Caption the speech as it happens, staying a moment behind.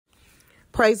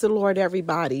Praise the Lord,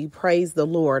 everybody. Praise the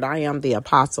Lord. I am the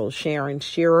Apostle Sharon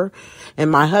Shearer, and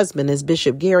my husband is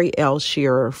Bishop Gary L.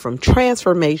 Shearer from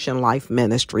Transformation Life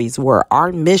Ministries, where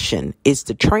our mission is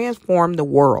to transform the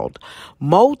world,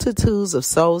 multitudes of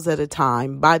souls at a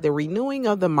time, by the renewing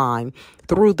of the mind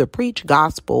through the preached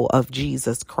gospel of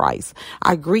Jesus Christ.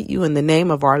 I greet you in the name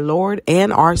of our Lord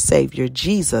and our Savior,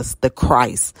 Jesus the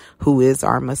Christ, who is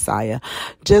our Messiah.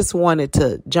 Just wanted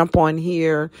to jump on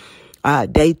here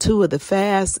day 2 of the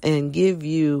fast and give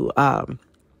you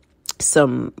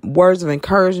some words of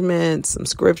encouragement, some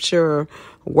scripture,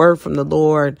 word from the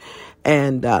Lord,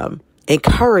 and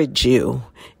encourage you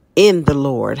in the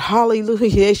Lord.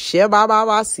 Hallelujah.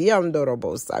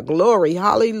 Glory.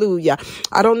 Hallelujah.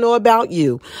 I don't know about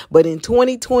you, but in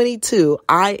 2022,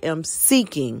 I am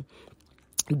seeking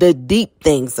the deep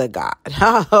things of God.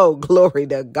 Oh, glory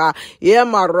to God.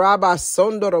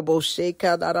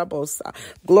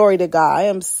 Glory to God. I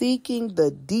am seeking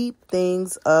the deep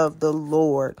things of the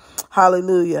Lord.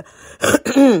 Hallelujah.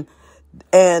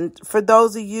 And for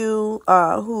those of you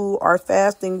who are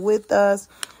fasting with us,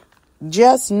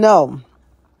 just know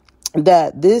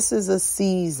that this is a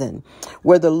season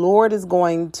where the Lord is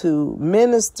going to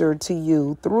minister to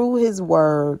you through his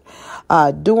word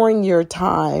during your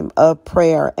time of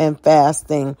prayer and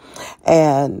fasting.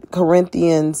 And 1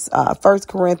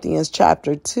 Corinthians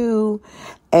chapter 2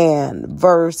 and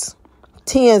verse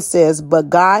 10 says, "But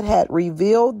God had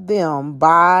revealed them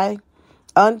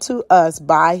unto us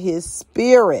by his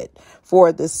Spirit,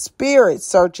 for the Spirit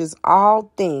searches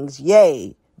all things,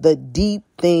 yea, the deep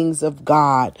things of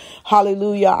God."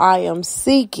 Hallelujah. I am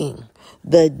seeking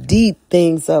the deep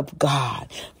things of God.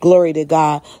 Glory to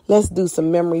God. Let's do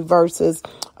some memory verses.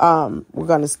 We're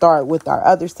going to start with our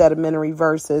other set of memory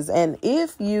verses. And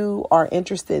if you are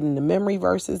interested in the memory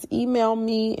verses, email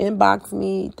me, inbox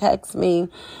me, text me.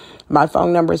 My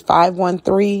phone number is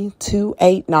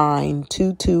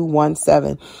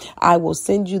 513-289-2217. I will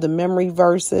send you the memory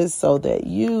verses so that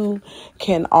you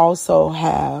can also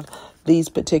have these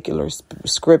particular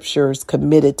scriptures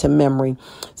committed to memory.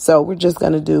 So we're just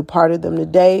going to do part of them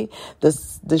today.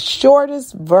 The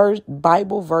shortest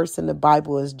Bible verse in the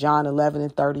Bible is John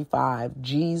 11:35.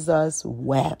 Jesus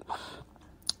wept.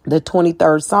 The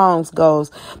 23rd Psalms goes,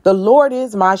 "The Lord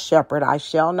is my shepherd, I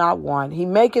shall not want. He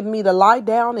maketh me to lie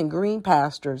down in green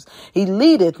pastures. He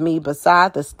leadeth me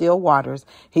beside the still waters.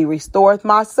 He restoreth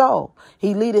my soul.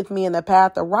 He leadeth me in the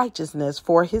path of righteousness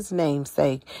for his name's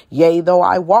sake. Yea, though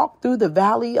I walk through the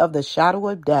valley of the shadow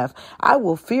of death, I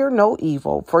will fear no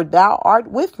evil, for thou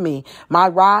art with me. Thy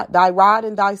rod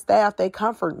and thy staff, they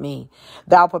comfort me.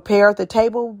 Thou preparest the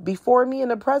table before me in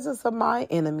the presence of my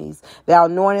enemies. Thou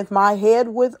anointest my head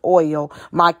with oil,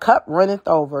 my cup runneth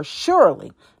over.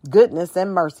 Surely goodness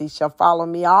and mercy shall follow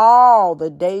me all the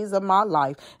days of my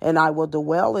life, and I will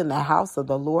dwell in the house of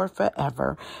the Lord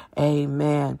forever."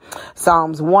 Amen.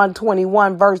 Psalms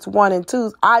 121 verse 1 and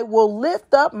 2. "I will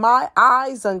lift up my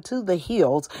eyes unto the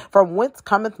hills, from whence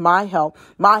cometh my help.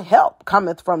 My help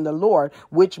cometh from the Lord,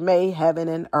 which made heaven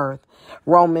and earth."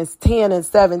 Romans 10 and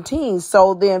 17.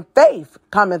 "So then faith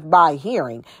cometh by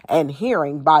hearing, and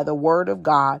hearing by the word of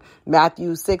God."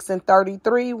 Matthew 6 and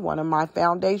 33, one of my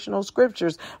foundational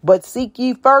scriptures. "But seek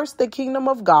ye first the kingdom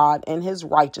of God and his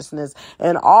righteousness,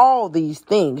 and all these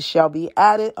things shall be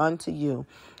added unto you."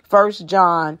 1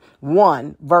 John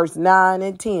 1 verse 9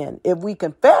 and 10. "If we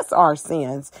confess our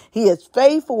sins, he is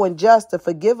faithful and just to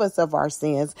forgive us of our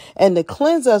sins and to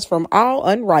cleanse us from all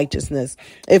unrighteousness.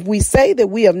 If we say that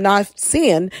we have not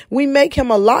sinned, we make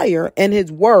him a liar, and his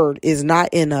word is not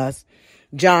in us."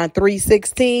 John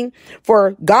 3:16,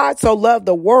 "For God so loved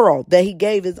the world that he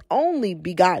gave his only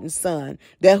begotten son,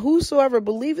 that whosoever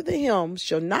believeth in him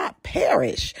shall not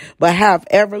perish, but have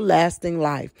everlasting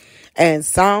life." And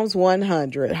Psalms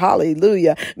 100,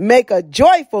 hallelujah. "Make a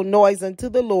joyful noise unto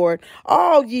the Lord,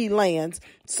 all ye lands.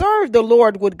 Serve the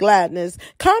Lord with gladness.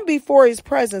 Come before his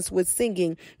presence with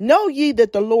singing. Know ye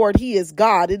that the Lord, he is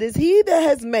God. It is he that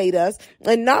has made us,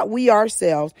 and not we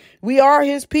ourselves. We are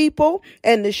his people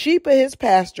and the sheep of his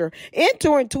pasture.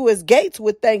 Enter into his gates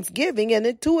with thanksgiving, and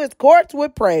into his courts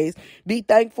with praise. Be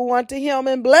thankful unto him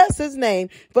and bless his name,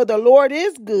 for the Lord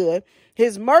is good.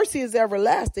 His mercy is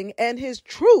everlasting, and his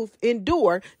truth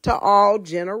endure to all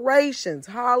generations."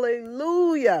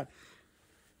 Hallelujah.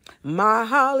 My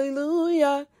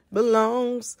hallelujah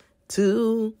belongs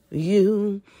to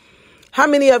you. How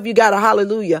many of you got a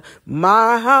hallelujah?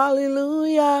 My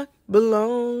hallelujah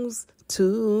belongs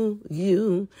to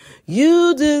you.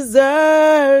 You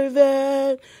deserve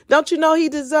it. Don't you know he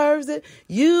deserves it?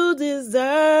 You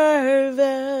deserve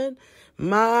it.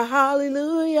 My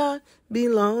hallelujah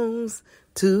belongs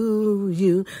to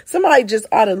you. Somebody just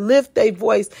ought to lift their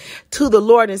voice to the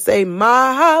Lord and say,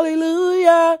 my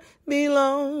hallelujah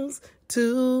belongs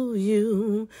to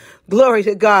you. Glory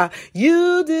to God.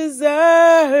 You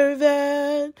deserve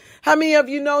it. How many of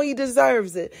you know he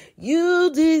deserves it?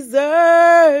 You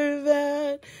deserve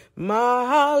it. My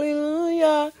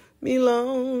hallelujah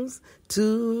belongs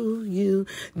to you.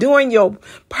 During your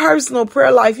personal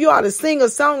prayer life, you ought to sing a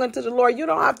song unto the Lord. You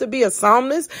don't have to be a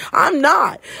psalmist. I'm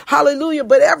not. Hallelujah.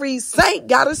 But every saint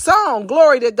got a song.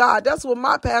 Glory to God. That's what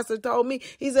my pastor told me.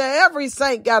 He said, every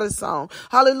saint got a song.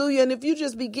 Hallelujah. And if you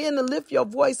just begin to lift your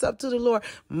voice up to the Lord,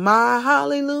 my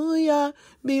hallelujah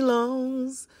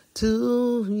belongs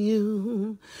to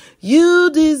you. You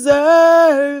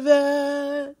deserve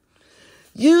it.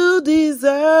 You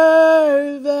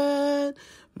deserve it.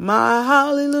 My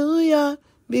hallelujah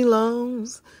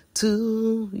belongs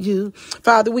to you.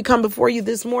 Father, we come before you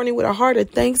this morning with a heart of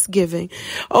thanksgiving.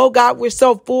 Oh God, we're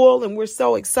so full and we're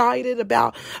so excited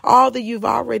about all that you've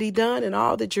already done and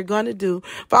all that you're going to do.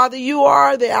 Father, you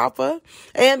are the Alpha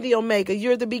and the Omega.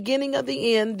 You're the beginning of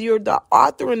the end. You're the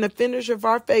author and the finisher of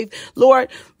our faith. Lord,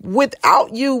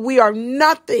 without you, we are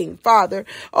nothing, Father.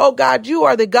 Oh God, you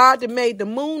are the God that made the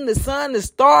moon, the sun, the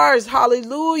stars.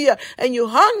 Hallelujah. And you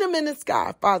hung them in the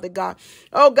sky, Father God.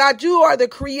 Oh God, you are the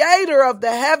creator of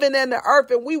the heaven and the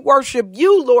earth, and we worship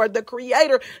you, Lord, the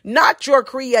creator, not your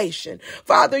creation.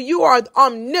 Father, you are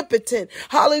omnipotent.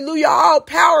 Hallelujah. All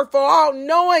powerful, all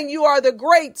knowing. You are the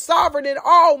great, sovereign, and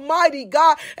almighty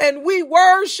God. And we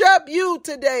worship you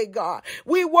today, God.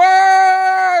 We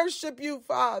worship you,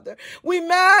 Father. We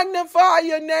magnify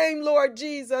your name, Lord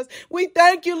Jesus. We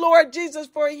thank you, Lord Jesus,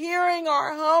 for hearing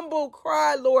our humble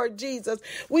cry, Lord Jesus.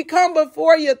 We come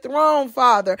before your throne,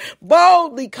 Father,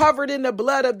 boldly covered in the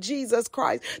blood of Jesus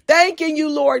Christ. Thanking you,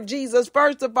 Lord Jesus,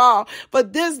 first of all, for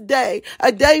this day,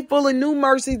 a day full of new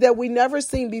mercies that we never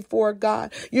seen before,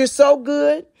 God. You're so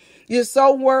good. You're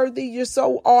so worthy. You're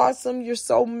so awesome. You're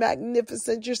so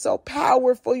magnificent. You're so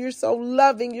powerful. You're so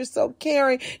loving. You're so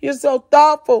caring. You're so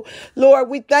thoughtful. Lord,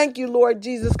 we thank you, Lord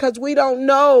Jesus, because we don't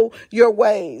know your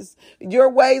ways. Your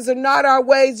ways are not our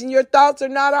ways and your thoughts are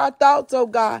not our thoughts, oh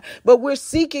God. But we're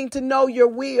seeking to know your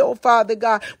will, Father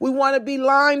God. We want to be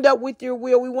lined up with your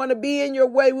will. We want to be in your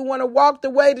way. We want to walk the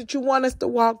way that you want us to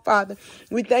walk, Father.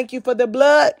 We thank you for the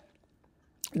blood.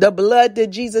 The blood that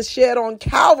Jesus shed on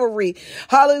Calvary.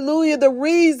 Hallelujah. The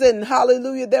reason,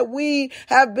 hallelujah, that we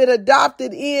have been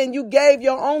adopted in. You gave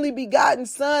your only begotten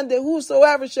son that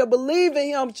whosoever shall believe in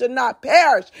him shall not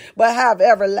perish, but have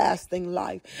everlasting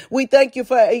life. We thank you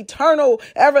for eternal,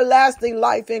 everlasting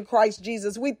life in Christ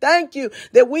Jesus. We thank you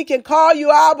that we can call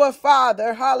you Abba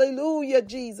Father. Hallelujah,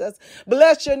 Jesus.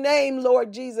 Bless your name,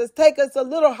 Lord Jesus. Take us a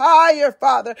little higher,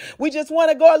 Father. We just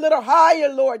want to go a little higher,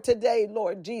 Lord, today,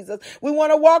 Lord Jesus. We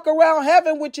want to walk around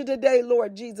heaven with you today,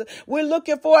 Lord Jesus. We're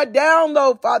looking for a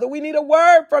download, Father. We need a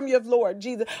word from you, Lord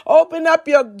Jesus. Open up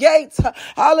your gates.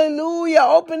 Hallelujah.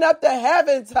 Open up the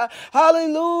heavens.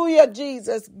 Hallelujah,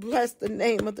 Jesus. Bless the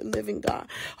name of the living God.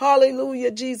 Hallelujah,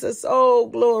 Jesus. Oh,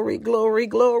 glory, glory,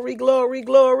 glory, glory,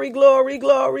 glory, glory,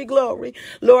 glory, glory.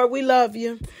 Lord, we love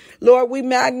you. Lord, we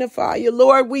magnify you.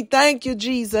 Lord, we thank you,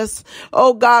 Jesus.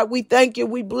 Oh, God, we thank you.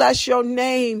 We bless your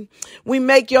name. We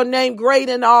make your name great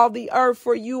in all the earth,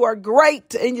 for you are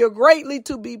great and you're greatly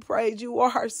to be praised. You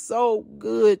are so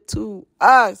good to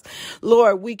us.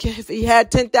 Lord, if we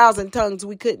had 10,000 tongues,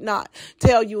 we could not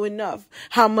tell you enough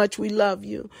how much we love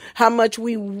you, how much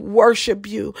we worship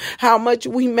you, how much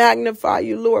we magnify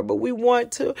you, Lord. But we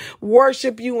want to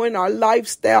worship you in our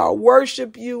lifestyle,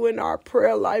 worship you in our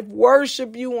prayer life,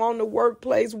 worship you on the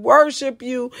workplace, worship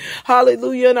you,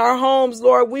 hallelujah, in our homes,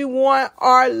 Lord. We want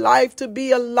our life to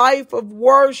be a life of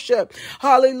worship.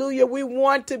 Hallelujah. We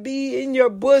want to be in your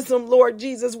bosom, Lord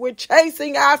Jesus. We're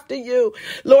chasing after you,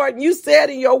 Lord. You said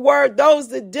in your word, those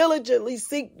that diligently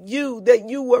seek you, that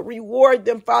you would reward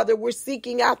them, Father. We're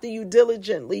seeking after you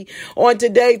diligently on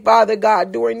today, Father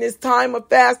God, during this time of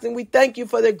fasting. We thank you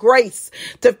for the grace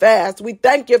to fast. We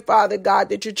thank you, Father God,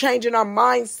 that you're changing our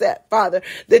mindset, Father,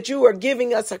 that you are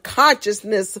giving us a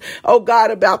consciousness, oh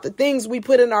God, about the things we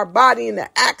put in our body and the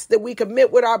acts that we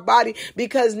commit with our body,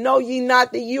 because know ye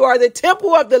not that you are the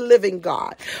temple of the living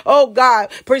God. Oh God,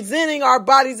 presenting our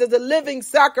bodies as a living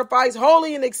sacrifice,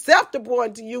 holy and acceptable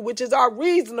unto you, which is our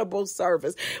reasonable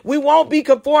service. We won't be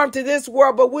conformed to this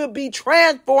world, but we'll be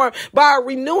transformed by a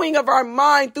renewing of our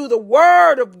mind through the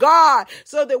word of God,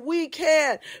 so that we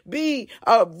can be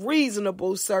a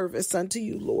reasonable service unto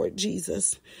you, Lord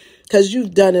Jesus. because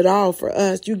you've done it all for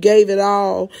us. You gave it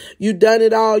all. You done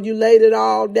it all. You laid it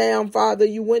all down, Father.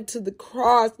 You went to the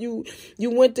cross. You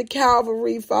went to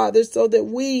Calvary, Father, so that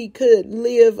we could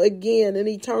live again in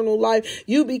eternal life.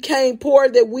 You became poor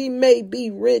that we may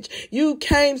be rich. You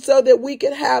came so that we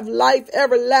could have life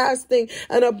everlasting,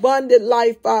 an abundant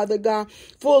life, Father God,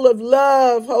 full of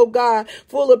love, oh God,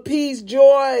 full of peace,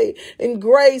 joy, and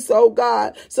grace, oh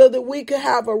God, so that we could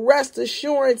have a rest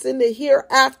assurance in the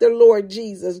hereafter, Lord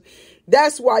Jesus.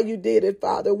 That's why you did it,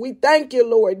 Father. We thank you,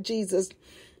 Lord Jesus,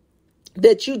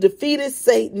 that you defeated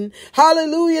Satan.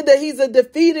 Hallelujah, that he's a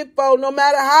defeated foe. No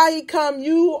matter how he come,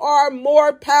 you are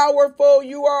more powerful.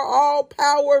 You are all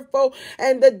powerful.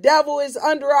 And the devil is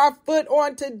under our foot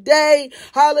on today.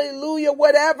 Hallelujah.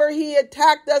 Whatever he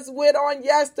attacked us with on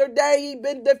yesterday, he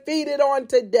been defeated on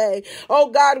today.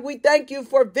 Oh God, we thank you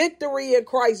for victory in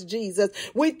Christ Jesus.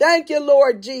 We thank you,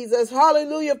 Lord Jesus.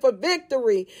 Hallelujah, for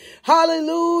victory.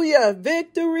 Hallelujah.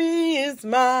 Victory is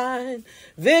mine.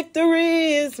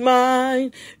 Victory is mine.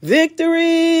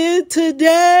 Victory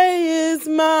today is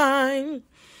mine.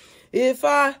 If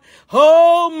I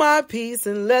hold my peace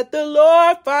and let the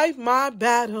Lord fight my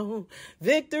battle,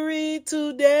 victory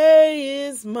today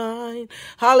is mine.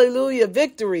 Hallelujah.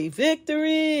 Victory.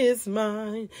 Victory is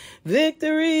mine.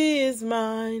 Victory is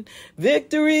mine.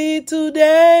 Victory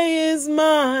today is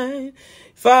mine.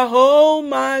 If I hold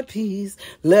my peace,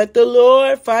 let the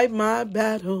Lord fight my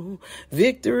battle.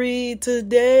 Victory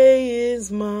today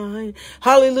is mine.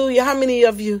 Hallelujah. How many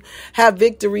of you have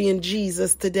victory in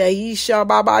Jesus today?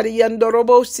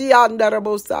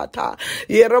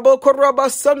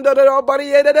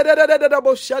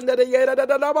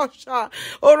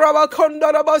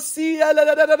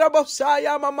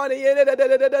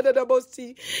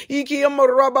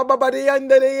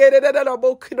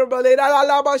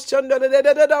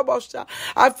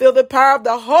 I feel the power of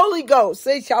the Holy Ghost.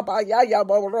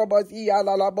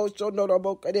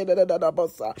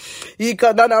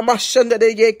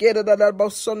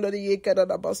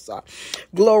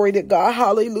 Glory to God.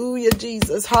 Hallelujah,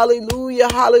 Jesus. Hallelujah,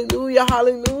 hallelujah,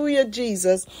 hallelujah,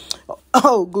 Jesus.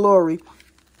 Oh, glory.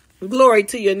 Glory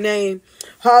to your name.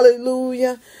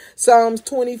 Hallelujah. Psalms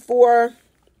 24.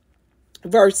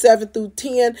 Verse 7 through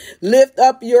 10, lift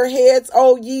up your heads,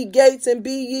 O ye gates, and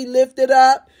be ye lifted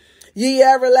up, ye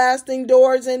everlasting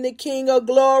doors, and the King of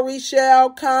glory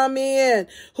shall come in.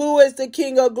 Who is the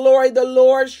King of glory? The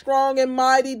Lord strong and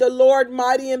mighty, the Lord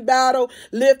mighty in battle.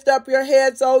 Lift up your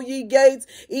heads, O ye gates,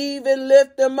 even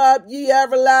lift them up, ye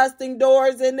everlasting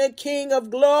doors, and the King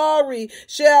of glory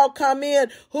shall come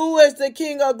in. Who is the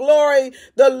King of glory?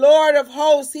 The Lord of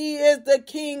hosts. He is the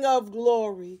King of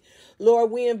glory.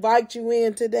 Lord, we invite you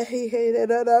in today.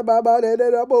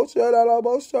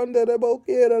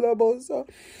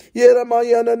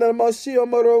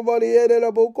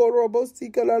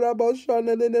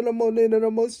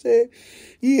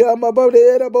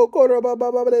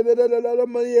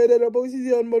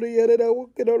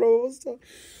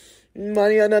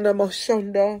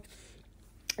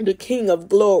 The King of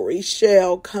glory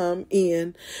shall come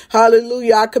in.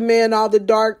 Hallelujah. I command all the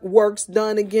dark works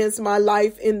done against my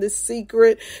life in the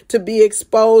secret to be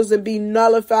exposed and be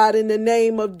nullified in the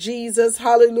name of Jesus.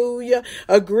 Hallelujah.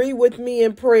 Agree with me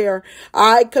in prayer.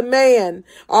 I command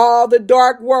all the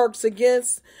dark works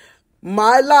against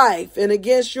my life and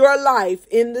against your life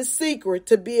in the secret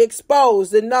to be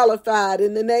exposed and nullified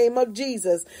in the name of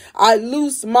Jesus. I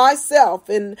loose myself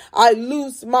and I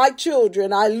loose my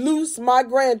children. I loose my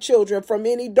grandchildren from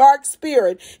any dark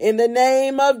spirit in the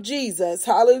name of Jesus.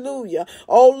 Hallelujah.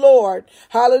 Oh Lord.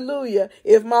 Hallelujah.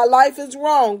 If my life is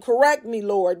wrong, correct me,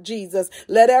 Lord Jesus.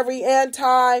 Let every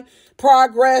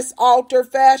anti-progress altar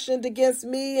fashioned against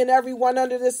me and everyone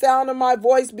under the sound of my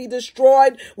voice be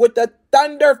destroyed with the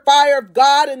thunder fire of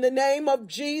God in the name of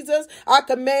Jesus. I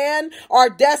command our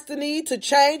destiny to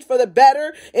change for the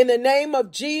better in the name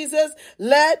of Jesus.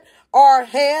 Let our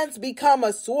hands become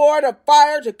a sword of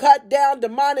fire to cut down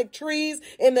demonic trees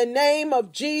in the name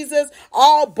of Jesus.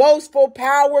 All boastful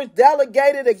powers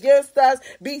delegated against us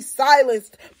be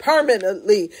silenced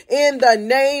permanently in the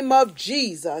name of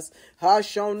Jesus.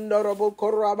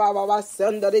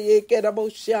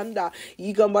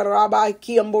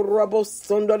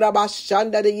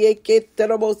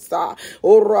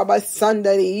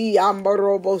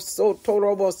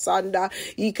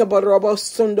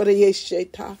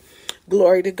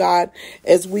 Glory to God.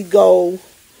 As we go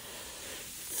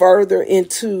further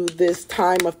into this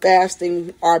time of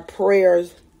fasting, our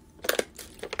prayers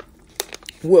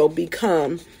will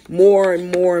become more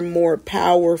and more and more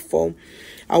powerful.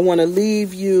 I want to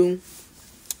leave you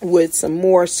with some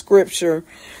more scripture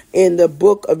in the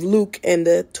book of Luke in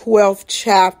the 12th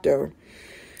chapter.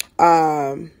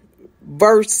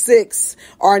 Verse 6,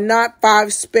 are not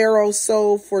 5 sparrows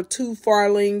sold for 2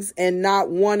 farthings, and not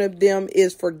one of them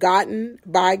is forgotten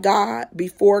by God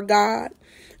before God?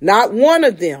 Not one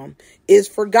of them is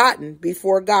forgotten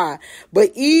before God. But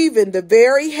even the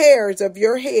very hairs of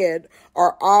your head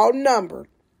are all numbered.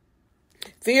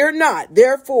 Fear not,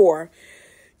 therefore,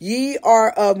 ye are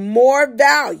of more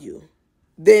value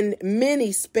than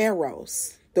many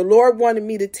sparrows. The Lord wanted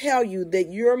me to tell you that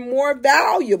you're more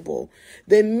valuable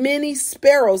than many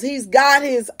sparrows. He's got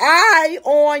his eye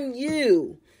on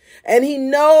you, and he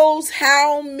knows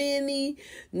how many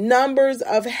numbers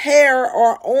of hair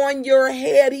are on your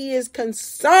head. He is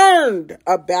concerned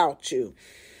about you.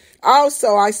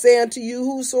 Also, I say unto you,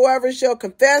 whosoever shall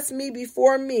confess me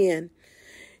before men,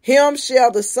 him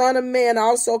shall the Son of Man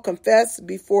also confess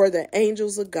before the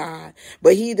angels of God.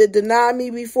 But he that deny me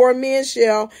before men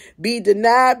shall be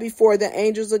denied before the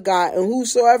angels of God. And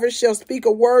whosoever shall speak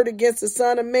a word against the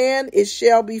Son of Man, it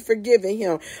shall be forgiven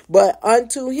him. But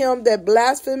unto him that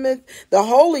blasphemeth the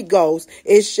Holy Ghost,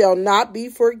 it shall not be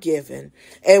forgiven.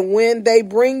 And when they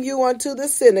bring you unto the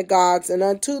synagogues and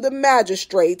unto the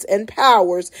magistrates and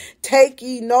powers, take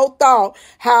ye no thought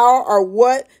how or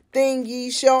what thing ye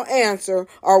shall answer,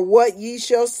 or what ye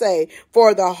shall say,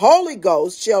 for the Holy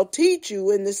Ghost shall teach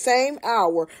you in the same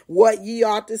hour what ye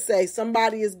ought to say.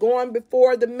 Somebody is going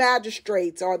before the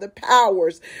magistrates or the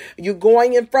powers. You're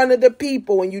going in front of the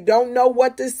people and you don't know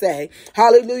what to say.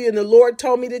 Hallelujah. And the Lord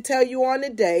told me to tell you on the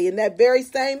day, in that very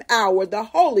same hour, the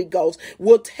Holy Ghost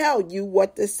will tell you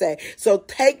what to say. So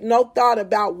take no thought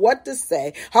about what to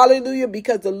say. Hallelujah.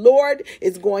 Because the Lord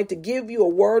is going to give you a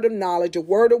word of knowledge, a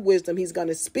word of wisdom. He's going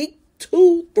to speak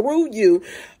through you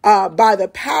by the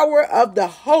power of the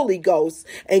Holy Ghost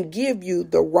and give you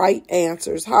the right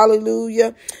answers.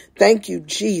 Hallelujah. Thank you,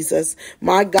 Jesus.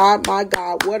 My God,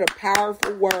 what a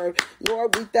powerful word.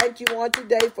 Lord, we thank you on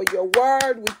today for your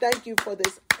word. We thank you for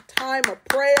this time of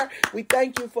prayer. We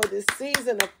thank you for this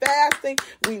season of fasting.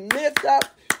 We lift up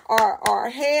our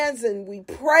hands and we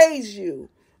praise you,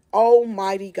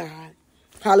 Almighty God.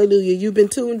 Hallelujah. You've been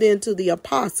tuned in to the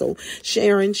Apostle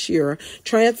Sharon Shearer,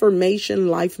 Transformation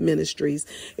Life Ministries.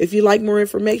 If you'd like more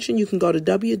information, you can go to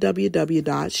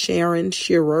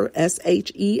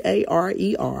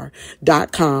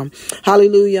www.SharonShearer.com.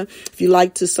 Hallelujah. If you'd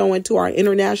like to sow into our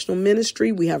international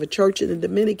ministry, we have a church in the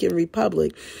Dominican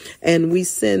Republic, and we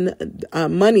send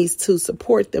monies to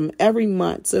support them every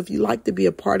month. So if you'd like to be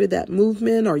a part of that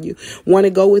movement, or you want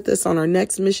to go with us on our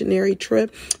next missionary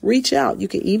trip, reach out. You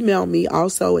can email me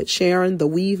also at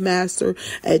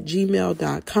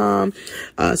SharonTheWeaveMaster@gmail.com.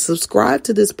 Subscribe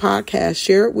to this podcast.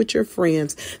 Share it with your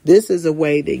friends. This is a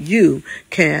way that you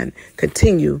can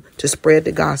continue to spread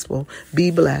the gospel.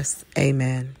 Be blessed.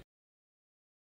 Amen.